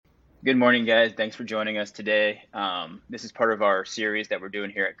Good morning, guys. Thanks for joining us today. This is part of our series that we're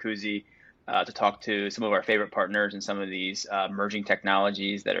doing here at CUSI to talk to some of our favorite partners and some of these emerging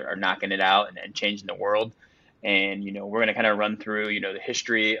technologies that are knocking it out and changing the world. And, we're going to kind of run through, the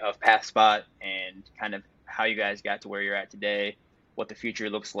history of PathSpot and kind of how you guys got to where you're at today, what the future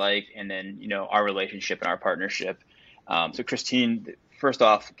looks like, and then, our relationship and our partnership. So, Christine, first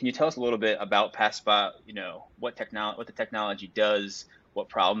off, can you tell us a little bit about PathSpot, what the technology does, what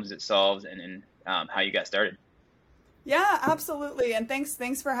problems it solves, and how you got started. Yeah, absolutely. And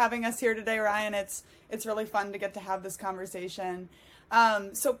thanks for having us here today, Ryan. It's really fun to get to have this conversation.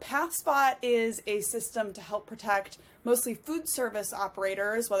 So PathSpot is a system to help protect mostly food service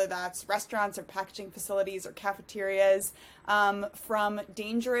operators, whether that's restaurants or packaging facilities or cafeterias, from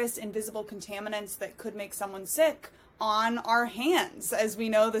dangerous invisible contaminants that could make someone sick on our hands. As we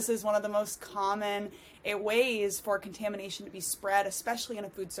know, this is one of the most common ways for contamination to be spread, especially in a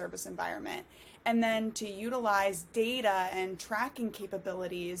food service environment. And then to utilize data and tracking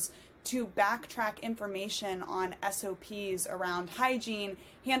capabilities to backtrack information on SOPs around hygiene,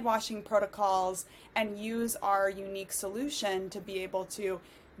 hand washing protocols, and use our unique solution to be able to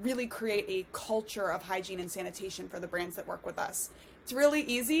really create a culture of hygiene and sanitation for the brands that work with us. It's really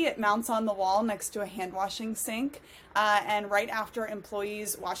easy. It mounts on the wall next to a hand washing sink. And right after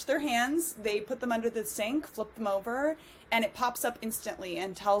employees wash their hands, they put them under the sink, flip them over, and it pops up instantly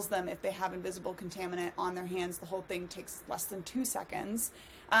and tells them if they have invisible contaminant on their hands. The whole thing takes less than 2 seconds.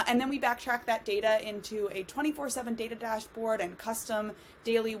 And then we backtrack that data into a 24/7 data dashboard and custom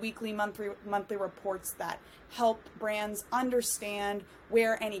daily, weekly, monthly reports that help brands understand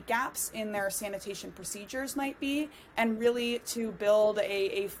where any gaps in their sanitation procedures might be, and really to build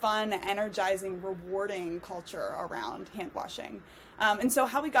a fun, energizing, rewarding culture around hand washing. And so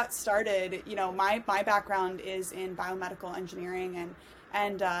how we got started, my background is in biomedical engineering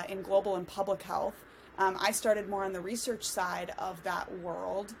and in global and public health. I started more on the research side of that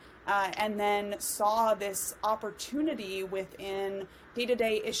world, and then saw this opportunity within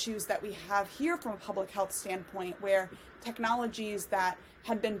day-to-day issues that we have here from a public health standpoint, where technologies that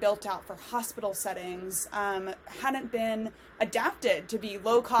had been built out for hospital settings hadn't been adapted to be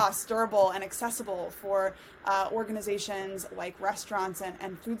low cost, durable, and accessible for organizations like restaurants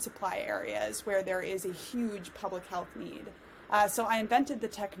and food supply areas where there is a huge public health need. So I invented the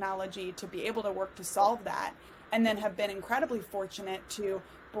technology to be able to work to solve that, and then have been incredibly fortunate to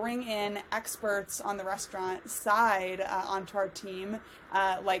bring in experts on the restaurant side onto our team,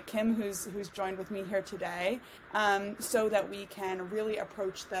 like Kim, who's joined with me here today, so that we can really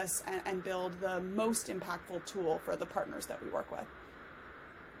approach this and build the most impactful tool for the partners that we work with.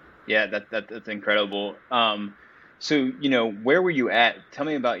 Yeah, that's incredible. So, where were you at? Tell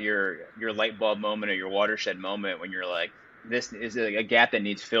me about your light bulb moment or your watershed moment when you're like, this is a gap that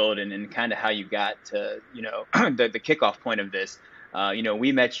needs filled, and kind of how you got to, the kickoff point of this.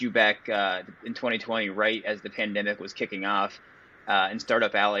 We met you back in 2020, right as the pandemic was kicking off, in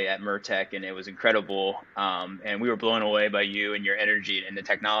Startup Alley at Mertech, and it was incredible. And we were blown away by you and your energy and the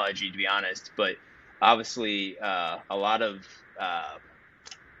technology, to be honest. But obviously, uh, a lot of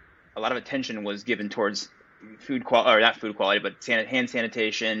attention was given towards food quality, or not food quality, but hand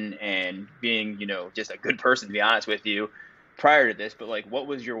sanitation and being, just a good person, to be honest with you, prior to this. But like, what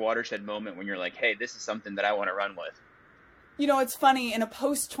was your watershed moment when you're like, hey, this is something that I want to run with? It's funny, in a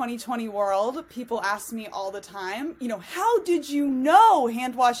post 2020 world, people ask me all the time, how did you know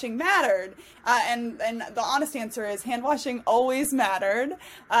hand washing mattered? And the honest answer is hand washing always mattered.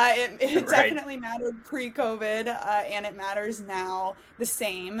 It Right. definitely mattered pre-COVID, and it matters now the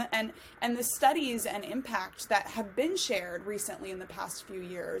same. And the studies and impact that have been shared recently in the past few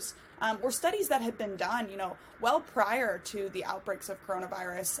years were studies that had been done, well prior to the outbreaks of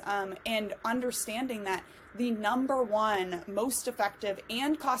coronavirus, and understanding that the number one most effective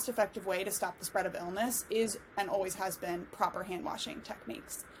and cost effective way to stop the spread of illness is, and always has been, proper hand washing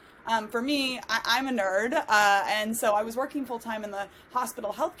techniques. For me, I'm a nerd, and so I was working full time in the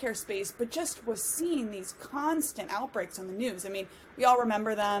hospital healthcare space, but just was seeing these constant outbreaks on the news. I mean, we all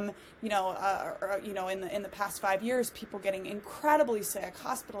remember them. In the past 5 years, people getting incredibly sick,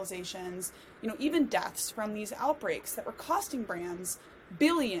 hospitalizations, even deaths from these outbreaks that were costing brands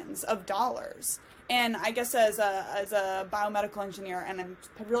billions of dollars. And I guess as a biomedical engineer, and I'm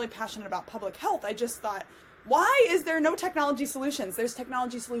really passionate about public health, I just thought, why is there no technology solutions? There's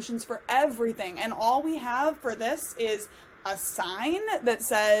technology solutions for everything. And all we have for this is a sign that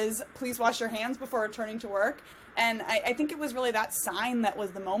says, please wash your hands before returning to work. And I think it was really that sign that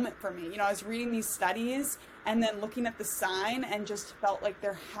was the moment for me. I was reading these studies and then looking at the sign and just felt like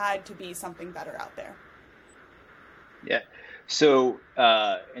there had to be something better out there. Yeah. So,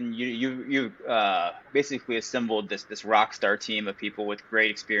 and you basically assembled this rock star team of people with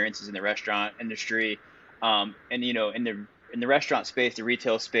great experiences in the restaurant industry, and in the restaurant space, the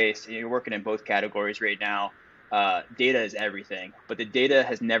retail space, you're working in both categories right now. Data is everything, but the data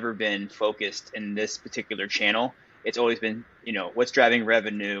has never been focused in this particular channel. It's always been, what's driving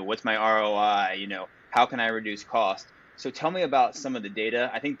revenue, what's my ROI, how can I reduce cost? So tell me about some of the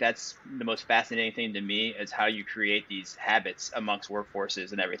data. I think that's the most fascinating thing to me is how you create these habits amongst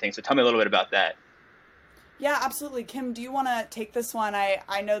workforces and everything. So tell me a little bit about that. Yeah, absolutely. Kim, do you want to take this one?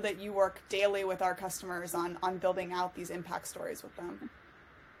 I know that you work daily with our customers on building out these impact stories with them.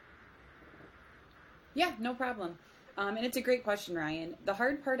 Yeah, no problem. And it's a great question, Ryan. The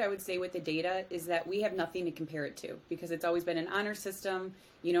hard part I would say with the data is that we have nothing to compare it to because it's always been an honor system.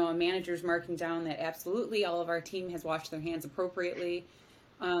 A manager's marking down that absolutely all of our team has washed their hands appropriately.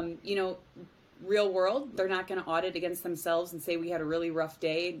 Um, you know, Real world, they're not going to audit against themselves and say we had a really rough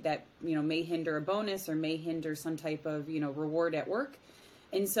day that, may hinder a bonus or may hinder some type of, reward at work.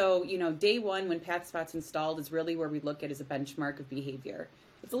 And so, day one when PathSpot's installed is really where we look at as a benchmark of behavior.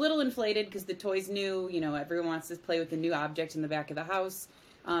 It's a little inflated because the toy's new, everyone wants to play with a new object in the back of the house.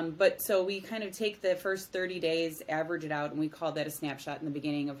 But so we kind of take the first 30 days, average it out, and we call that a snapshot in the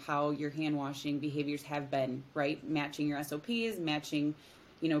beginning of how your hand washing behaviors have been, right? Matching your SOPs, matching,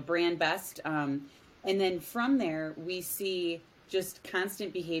 brand best. And then from there, we see just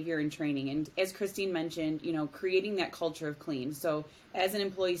constant behavior and training. And as Christine mentioned, creating that culture of clean. So as an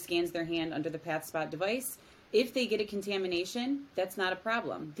employee scans their hand under the PathSpot device, if they get a contamination, that's not a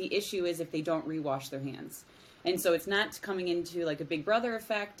problem. The issue is if they don't rewash their hands. And so it's not coming into like a big brother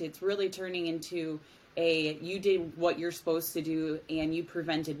effect. It's really turning into you did what you're supposed to do and you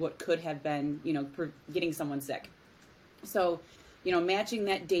prevented what could have been, getting someone sick. So, matching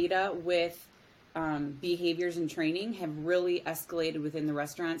that data with behaviors and training have really escalated within the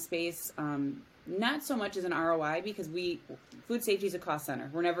restaurant space. Not so much as an ROI because food safety is a cost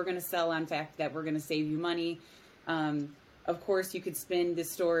center. We're never going to sell on fact that we're going to save you money. Of course, you could spin this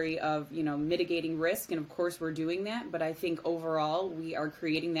story of, mitigating risk, and of course we're doing that. But I think overall, we are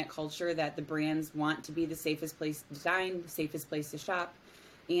creating that culture that the brands want to be the safest place to dine, the safest place to shop,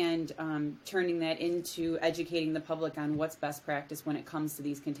 and turning that into educating the public on what's best practice when it comes to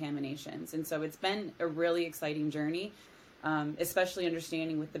these contaminations. And so it's been a really exciting journey, especially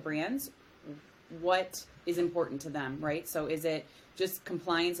understanding with the brands what is important to them, right? So is it just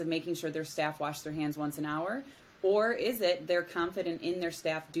compliance of making sure their staff wash their hands once an hour? Or is it they're confident in their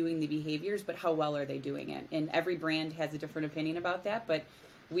staff doing the behaviors, but how well are they doing it? And every brand has a different opinion about that, but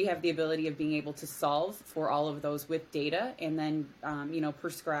we have the ability of being able to solve for all of those with data and then,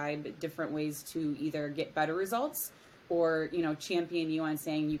 prescribe different ways to either get better results or, champion you on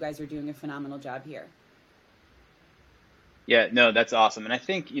saying you guys are doing a phenomenal job here. Yeah, no, that's awesome. And I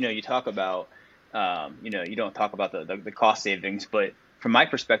think, you talk about, you don't talk about the cost savings, but from my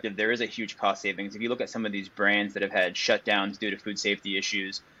perspective, there is a huge cost savings. If you look at some of these brands that have had shutdowns due to food safety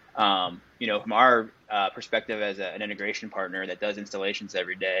issues, from our perspective as an integration partner that does installations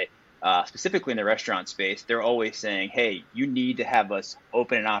every day, specifically in the restaurant space, they're always saying, hey, you need to have us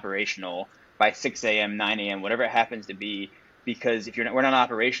open and operational by 6 a.m., 9 a.m., whatever it happens to be, because if we're not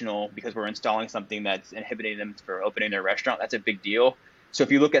operational because we're installing something that's inhibiting them for opening their restaurant, that's a big deal. So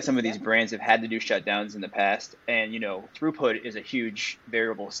if you look at some of these brands have had to do shutdowns in the past, and throughput is a huge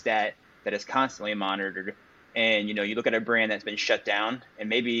variable stat that is constantly monitored. And you look at a brand that's been shut down, and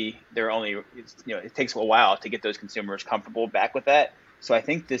maybe it takes a while to get those consumers comfortable back with that. So I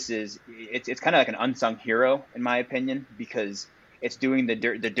think it's kind of like an unsung hero in my opinion because it's doing the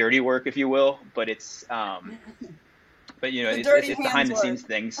dirty work, if you will, but The dirty it's hands behind the work. scenes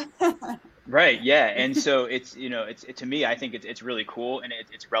things. Right. Yeah. And so to me, I think it's really cool and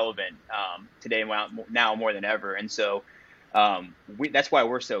it's relevant today now more than ever. And so that's why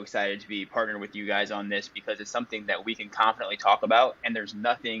we're so excited to be partnered with you guys on this because it's something that we can confidently talk about and there's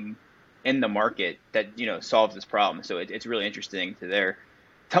nothing in the market that, solves this problem. So it's really interesting to there.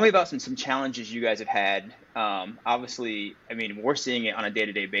 Tell me about some challenges you guys have had. Obviously, I mean, we're seeing it on a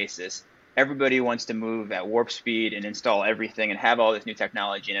day-to-day basis. Everybody wants to move at warp speed and install everything and have all this new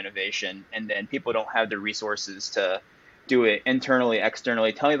technology and innovation, and then people don't have the resources to do it internally,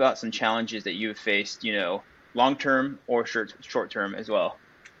 externally. Tell me about some challenges that you've faced, long term or short term as well.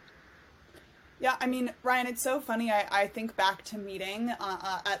 Yeah, I mean, Ryan, it's so funny. I think back to meeting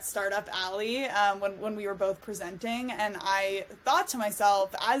at Startup Alley when we were both presenting, and I thought to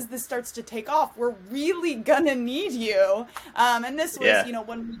myself, as this starts to take off, we're really gonna need you. And this was, Yeah.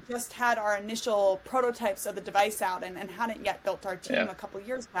 when we just had our initial prototypes of the device out and hadn't yet built our team Yeah. a couple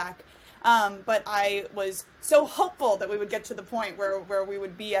years back. But I was so hopeful that we would get to the point where we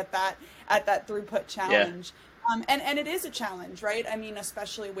would be at that throughput Yeah. challenge. And it is a challenge, right? I mean,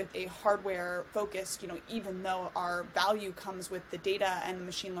 especially with a hardware focused, even though our value comes with the data and the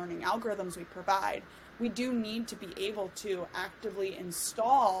machine learning algorithms we provide, we do need to be able to actively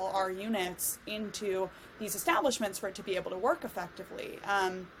install our units into these establishments for it to be able to work effectively.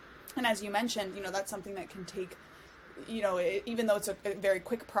 And as you mentioned, that's something that can take, even though it's a very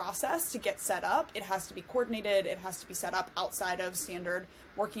quick process to get set up, it has to be coordinated. It has to be set up outside of standard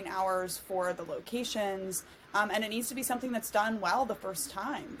working hours for the locations. And it needs to be something that's done well the first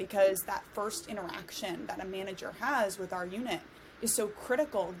time, because that first interaction that a manager has with our unit is so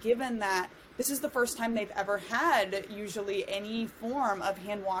critical, given that this is the first time they've ever had usually any form of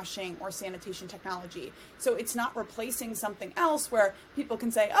hand washing or sanitation technology. So it's not replacing something else where people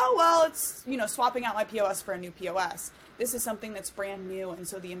can say, oh, well, it's, swapping out my POS for a new POS. This is something that's brand new. And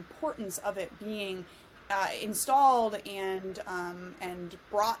so the importance of it being installed and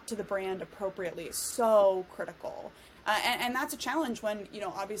brought to the brand appropriately is so critical. And that's a challenge when,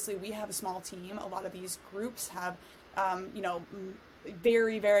 obviously we have a small team. A lot of these groups have,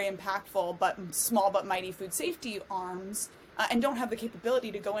 very, very impactful, but small but mighty food safety arms, and don't have the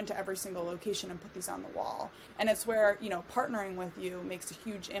capability to go into every single location and put these on the wall. And it's where, partnering with you makes a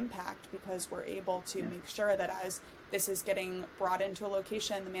huge impact, because we're able to make sure that as this is getting brought into a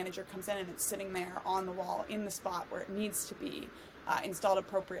location, the manager comes in and it's sitting there on the wall in the spot where it needs to be installed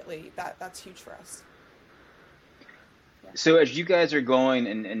appropriately. That's huge for us. So as you guys are going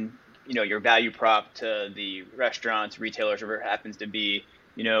and your value prop to the restaurants, retailers, whatever it happens to be,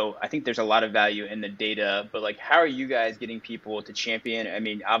 I think there's a lot of value in the data, but like, how are you guys getting people to champion? I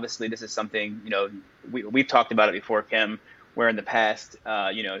mean, obviously this is something, we've talked about it before, Kim, where in the past,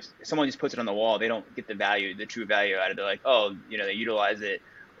 someone just puts it on the wall. They don't get the true value out of it. They're like, oh, they utilize it,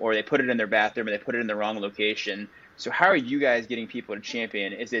 or they put it in their bathroom, or they put it in the wrong location. So how are you guys getting people to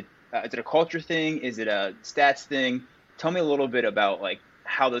champion? Is it a culture thing? Is it a stats thing? Tell me a little bit about like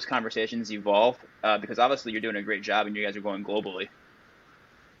how those conversations evolve, because obviously you're doing a great job and you guys are going globally.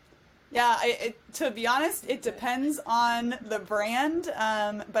 Yeah, to be honest, it depends on the brand,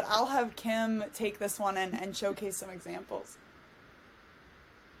 but I'll have Kim take this one and showcase some examples.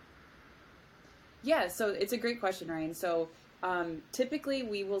 Yeah, so it's a great question, Ryan. So typically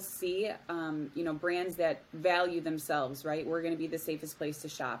we will see, brands that value themselves, right? We're going to be the safest place to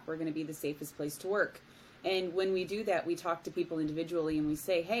shop. We're going to be the safest place to work. And when we do that, we talk to people individually and we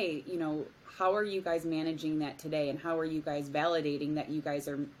say, hey, how are you guys managing that today? And how are you guys validating that you guys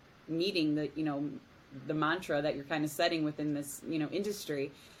are meeting the mantra that you're kind of setting within this,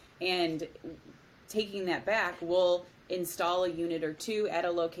 industry? And taking that back, we'll install a unit or two at a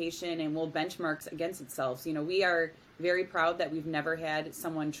location and we'll benchmark against itself. So, we are very proud that we've never had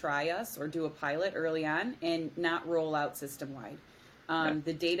someone try us or do a pilot early on and not roll out system-wide.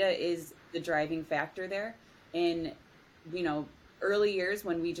 The data is the driving factor there. And, early years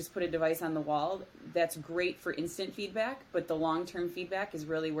when we just put a device on the wall, that's great for instant feedback, but the long-term feedback is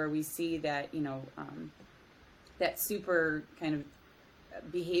really where we see that, that super kind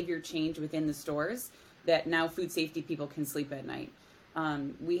of behavior change within the stores, that now food safety people can sleep at night.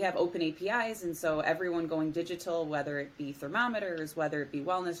 We have open APIs, and so everyone going digital, whether it be thermometers, whether it be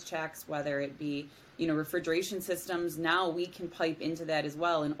wellness checks, whether it be, refrigeration systems, now we can pipe into that as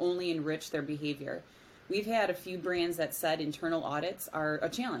well and only enrich their behavior. We've had a few brands that said internal audits are a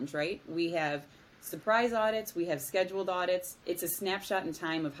challenge, right? We have surprise audits, we have scheduled audits. It's a snapshot in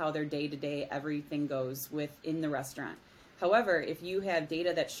time of how their day-to-day everything goes within the restaurant. However, if you have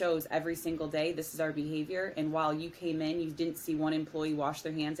data that shows every single day, this is our behavior, and while you came in, you didn't see one employee wash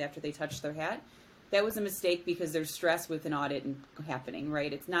their hands after they touched their hat, that was a mistake because there's stress with an audit happening,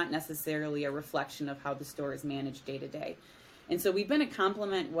 right? It's not necessarily a reflection of how the store is managed day to day. And so we've been a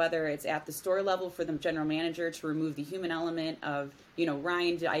complement, whether it's at the store level for the general manager to remove the human element of,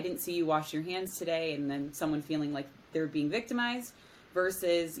 Ryan, I didn't see you wash your hands today, and then someone feeling like they're being victimized,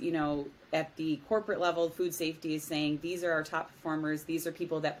 versus, at the corporate level, food safety is saying, these are our top performers, these are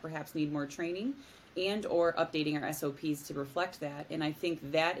people that perhaps need more training, and or updating our SOPs to reflect that. And I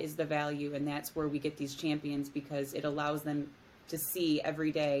think that is the value, and that's where we get these champions, because it allows them to see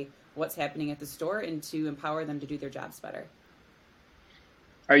every day what's happening at the store and to empower them to do their jobs better.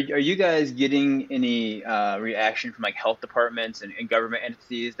 Are you guys getting any reaction from like health departments and government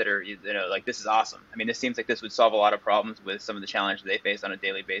entities that are, like, this is awesome? I mean, this seems like this would solve a lot of problems with some of the challenges they face on a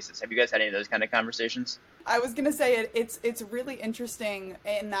daily basis. Have you guys had any of those kind of conversations? I was going to say it's really interesting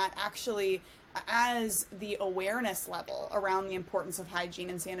in that actually, as the awareness level around the importance of hygiene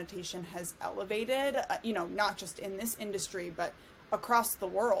and sanitation has elevated, not just in this industry, but across the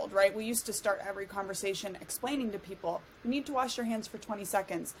world, right? We used to start every conversation explaining to people, you need to wash your hands for 20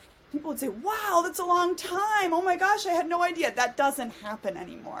 seconds. People would say, wow, that's a long time. Oh my gosh, I had no idea. That doesn't happen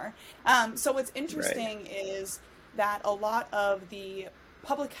anymore. So what's interesting is that a lot of the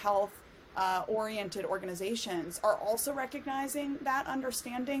public health oriented organizations are also recognizing that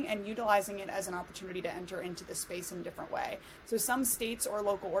understanding and utilizing it as an opportunity to enter into the space in a different way. So some states or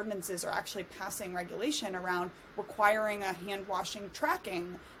local ordinances are actually passing regulation around requiring a hand washing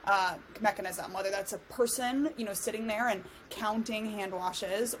tracking mechanism, whether that's a person, sitting there and counting hand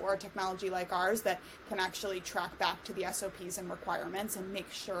washes, or a technology like ours that can actually track back to the SOPs and requirements and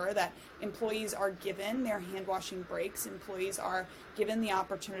make sure that employees are given their hand washing breaks, employees are given the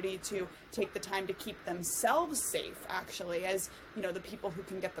opportunity to take the time to keep themselves safe, actually, as the people who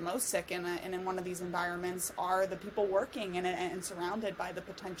can get the most sick in one of these environments are the people working in it and surrounded by the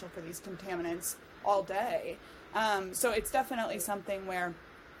potential for these contaminants all day. So it's definitely something where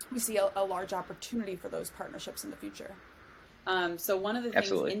we see a large opportunity for those partnerships in the future. So one of the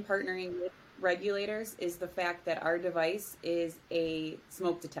things in partnering with regulators is the fact that our device is a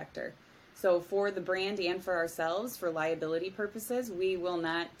smoke detector. So for the brand and for ourselves, for liability purposes, we will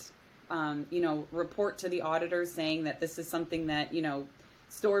not, report to the auditors saying that this is something that,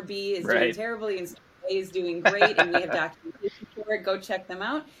 store B is doing terribly and store A is doing great, and we have documentation for it. Go check them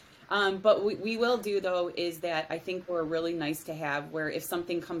out. But we will do, though, is that I think we're really nice to have, where if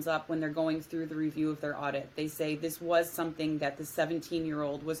something comes up when they're going through the review of their audit, they say this was something that the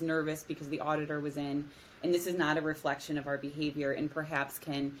 17-year-old was nervous because the auditor was in, and this is not a reflection of our behavior, and perhaps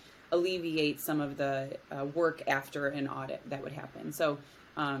can alleviate some of the work after an audit that would happen. So,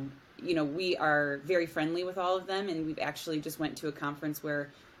 we are very friendly with all of them, and we've actually just went to a conference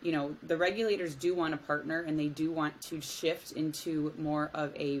where the regulators do want to partner, and they do want to shift into more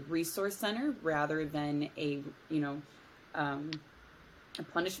of a resource center rather than a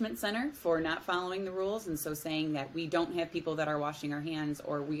punishment center for not following the rules. And so saying that we don't have people that are washing our hands,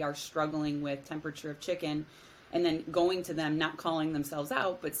 or we are struggling with temperature of chicken, and then going to them, not calling themselves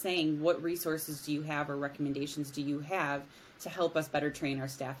out, but saying, what resources do you have or recommendations do you have to help us better train our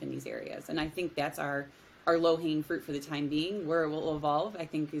staff in these areas? And I think that's our low-hanging fruit for the time being. Where it will evolve, I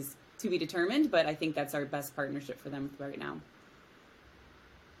think, is to be determined, but I think that's our best partnership for them right now.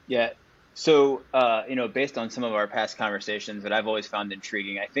 Yeah. So, based on some of our past conversations that I've always found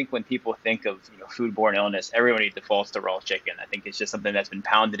intriguing, I think when people think of, foodborne illness, everybody defaults to raw chicken. I think it's just something that's been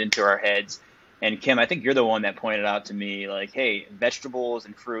pounded into our heads. And Kim, I think you're the one that pointed out to me, like, hey, vegetables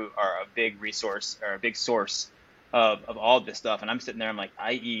and fruit are a big resource, or a big source of all of this stuff. And I'm sitting there, I'm like,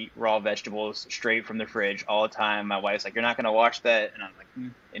 I eat raw vegetables straight from the fridge all the time. My wife's like, you're not going to wash that? And I'm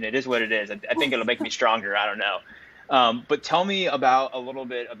like, and it is what it is. I think it'll make me stronger. I don't know. But tell me a little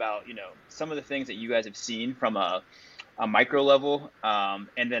bit about, some of the things that you guys have seen from a micro level.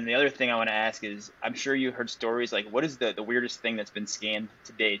 And then the other thing I want to ask is, I'm sure you heard stories, like, what is the weirdest thing that's been scanned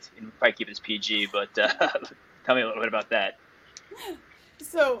to date? And we'll probably keep this PG, but tell me a little bit about that.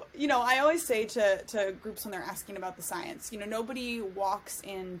 So, I always say to groups when they're asking about the science, nobody walks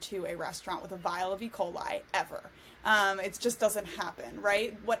into a restaurant with a vial of E. coli ever. It just doesn't happen,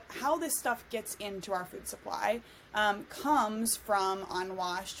 right? How this stuff gets into our food supply comes from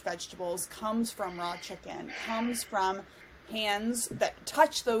unwashed vegetables, comes from raw chicken, comes from hands that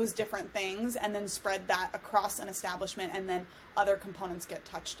touch those different things and then spread that across an establishment, and then other components get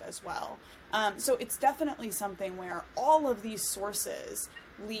touched as well. So it's definitely something where all of these sources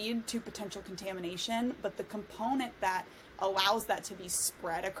lead to potential contamination, but the component that allows that to be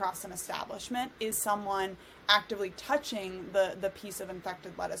spread across an establishment is someone actively touching the piece of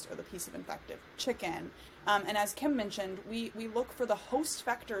infected lettuce or the piece of infected chicken. And as Kim mentioned, we look for the host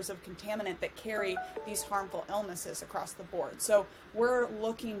vectors of contaminant that carry these harmful illnesses across the board. So we're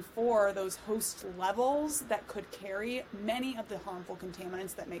looking for those host levels that could carry many of the harmful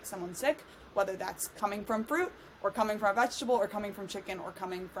contaminants that make someone sick, whether that's coming from fruit or coming from a vegetable or coming from chicken or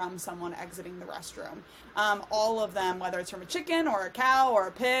coming from someone exiting the restroom. All of them, whether it's from a chicken or a cow or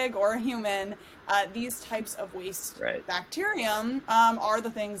a pig or a human, these types of waste bacterium are the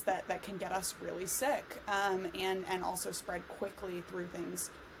things that can get us really sick, and also spread quickly through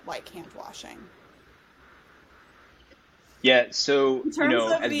things like hand washing. Yeah, so, in terms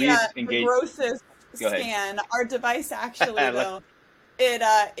of as the grossest scan, our device actually, though,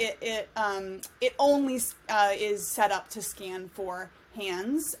 it only is set up to scan for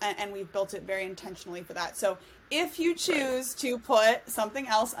hands, and we've built it very intentionally for that. So if you choose to put something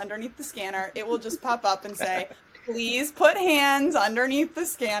else underneath the scanner, it will just pop up and say, please put hands underneath the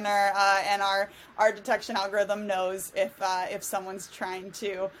scanner, and our detection algorithm knows if someone's trying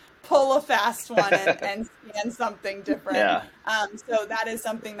to pull a fast one and scan something different. Yeah. So that is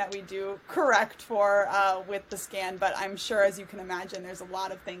something that we do correct for with the scan. But I'm sure, as you can imagine, there's a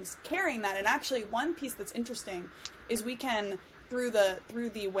lot of things carrying that. And actually, one piece that's interesting is we can, through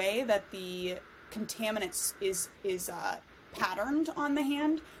the way that the contaminant is patterned on the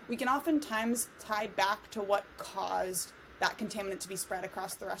hand, we can oftentimes tie back to what caused that contaminant to be spread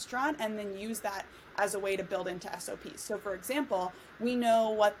across the restaurant, and then use that as a way to build into SOPs. So for example, we know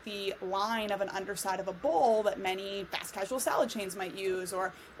what the line of an underside of a bowl that many fast casual salad chains might use,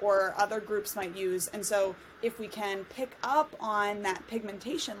 or other groups might use. And so if we can pick up on that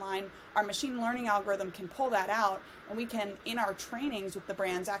pigmentation line, our machine learning algorithm can pull that out, and we can, in our trainings with the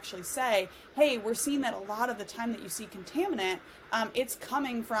brands, actually say, hey, we're seeing that a lot of the time that you see contaminant, it's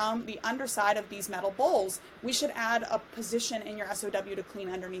coming from the underside of these metal bowls. We should add a position in your SOW to clean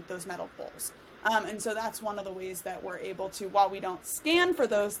underneath those metal bowls. And so that's one of the ways that we're able to, while we don't scan for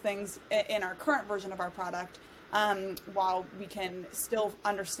those things in our current version of our product, while we can still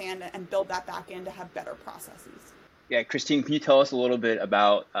understand and build that back in to have better processes. Yeah, Christine, can you tell us a little bit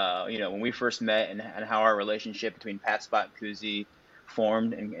about when we first met, and how our relationship between PathSpot and CUSI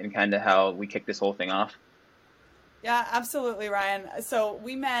formed, and kind of how we kicked this whole thing off? Yeah, absolutely, Ryan. So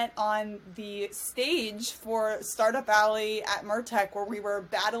we met on the stage for Startup Alley at Mertech, where we were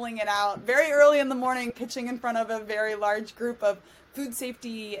battling it out very early in the morning, pitching in front of a very large group of food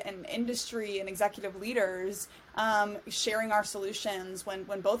safety and industry and executive leaders, sharing our solutions when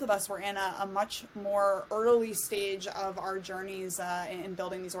both of us were in a much more early stage of our journeys in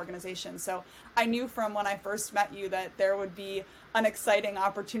building these organizations. So I knew from when I first met you that there would be an exciting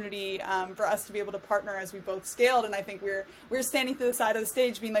opportunity for us to be able to partner as we both scaled. And I think we were standing to the side of the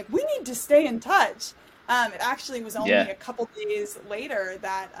stage being like, we need to stay in touch. It actually was only a couple days later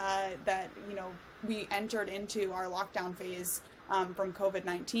that we entered into our lockdown phase from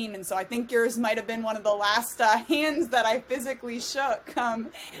COVID-19. And so I think yours might have been one of the last hands that I physically shook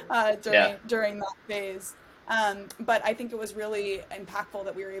during that phase. But I think it was really impactful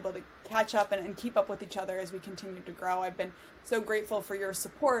that we were able to catch up and keep up with each other as we continued to grow. I've been so grateful for your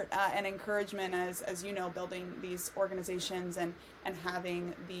support and encouragement as you know, building these organizations and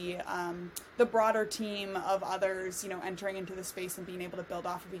having the broader team of others, entering into the space and being able to build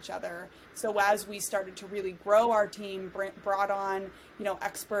off of each other. So as we started to really grow our team, brought on,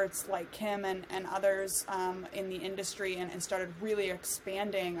 experts like Kim and others in the industry, and started really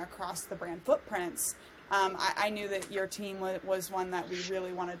expanding across the brand footprints, I knew that your team was one that we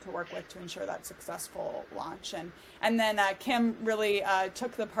really wanted to work with to ensure that successful launch. And then Kim really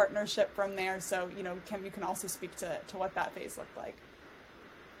took the partnership from there. So, Kim, you can also speak to what that phase looked like.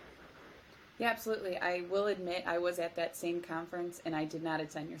 Yeah, absolutely. I will admit I was at that same conference and I did not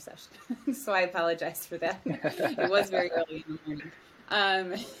attend your session. So I apologize for that. It was very early in the morning.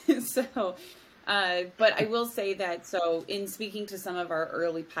 But I will say that, so in speaking to some of our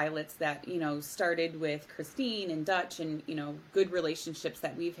early pilots that, started with Christine and Dutch and, good relationships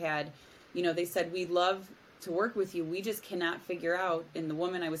that we've had, they said, we'd love to work with you. We just cannot figure out. And the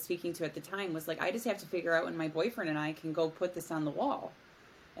woman I was speaking to at the time was like, I just have to figure out when my boyfriend and I can go put this on the wall.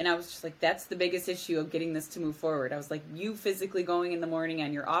 And I was just like, that's the biggest issue of getting this to move forward. I was like, you physically going in the morning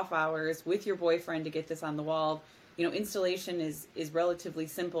on your off hours with your boyfriend to get this on the wall. Installation is relatively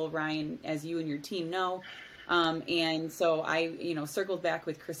simple, Ryan, as you and your team know. And so I, circled back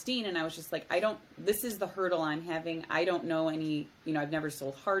with Christine and I was just like, this is the hurdle I'm having. I don't know any, I've never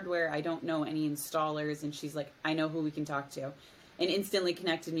sold hardware. I don't know any installers. And she's like, I know who we can talk to, and instantly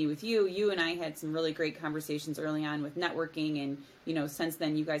connected me with you. You and I had some really great conversations early on with networking. And, since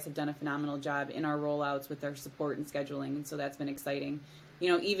then you guys have done a phenomenal job in our rollouts with our support and scheduling. And so that's been exciting.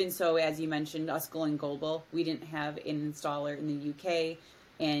 Even so, as you mentioned, us going global, we didn't have an installer in the UK,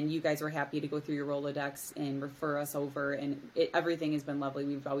 and you guys were happy to go through your Rolodex and refer us over, and everything has been lovely.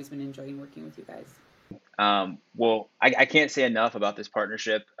 We've always been enjoying working with you guys. Well, I can't say enough about this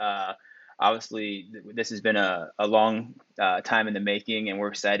partnership. Obviously, this has been a long time in the making, and we're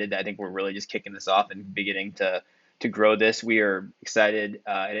excited. I think we're really just kicking this off and beginning to grow this. We are excited.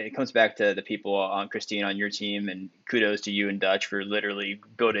 And it comes back to the people on Christine, on your team, and kudos to you and Dutch for literally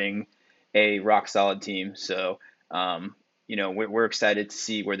building a rock solid team. So, we're excited to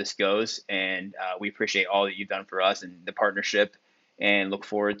see where this goes, and we appreciate all that you've done for us and the partnership, and look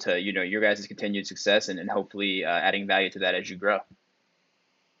forward to, your guys' continued success and hopefully adding value to that as you grow.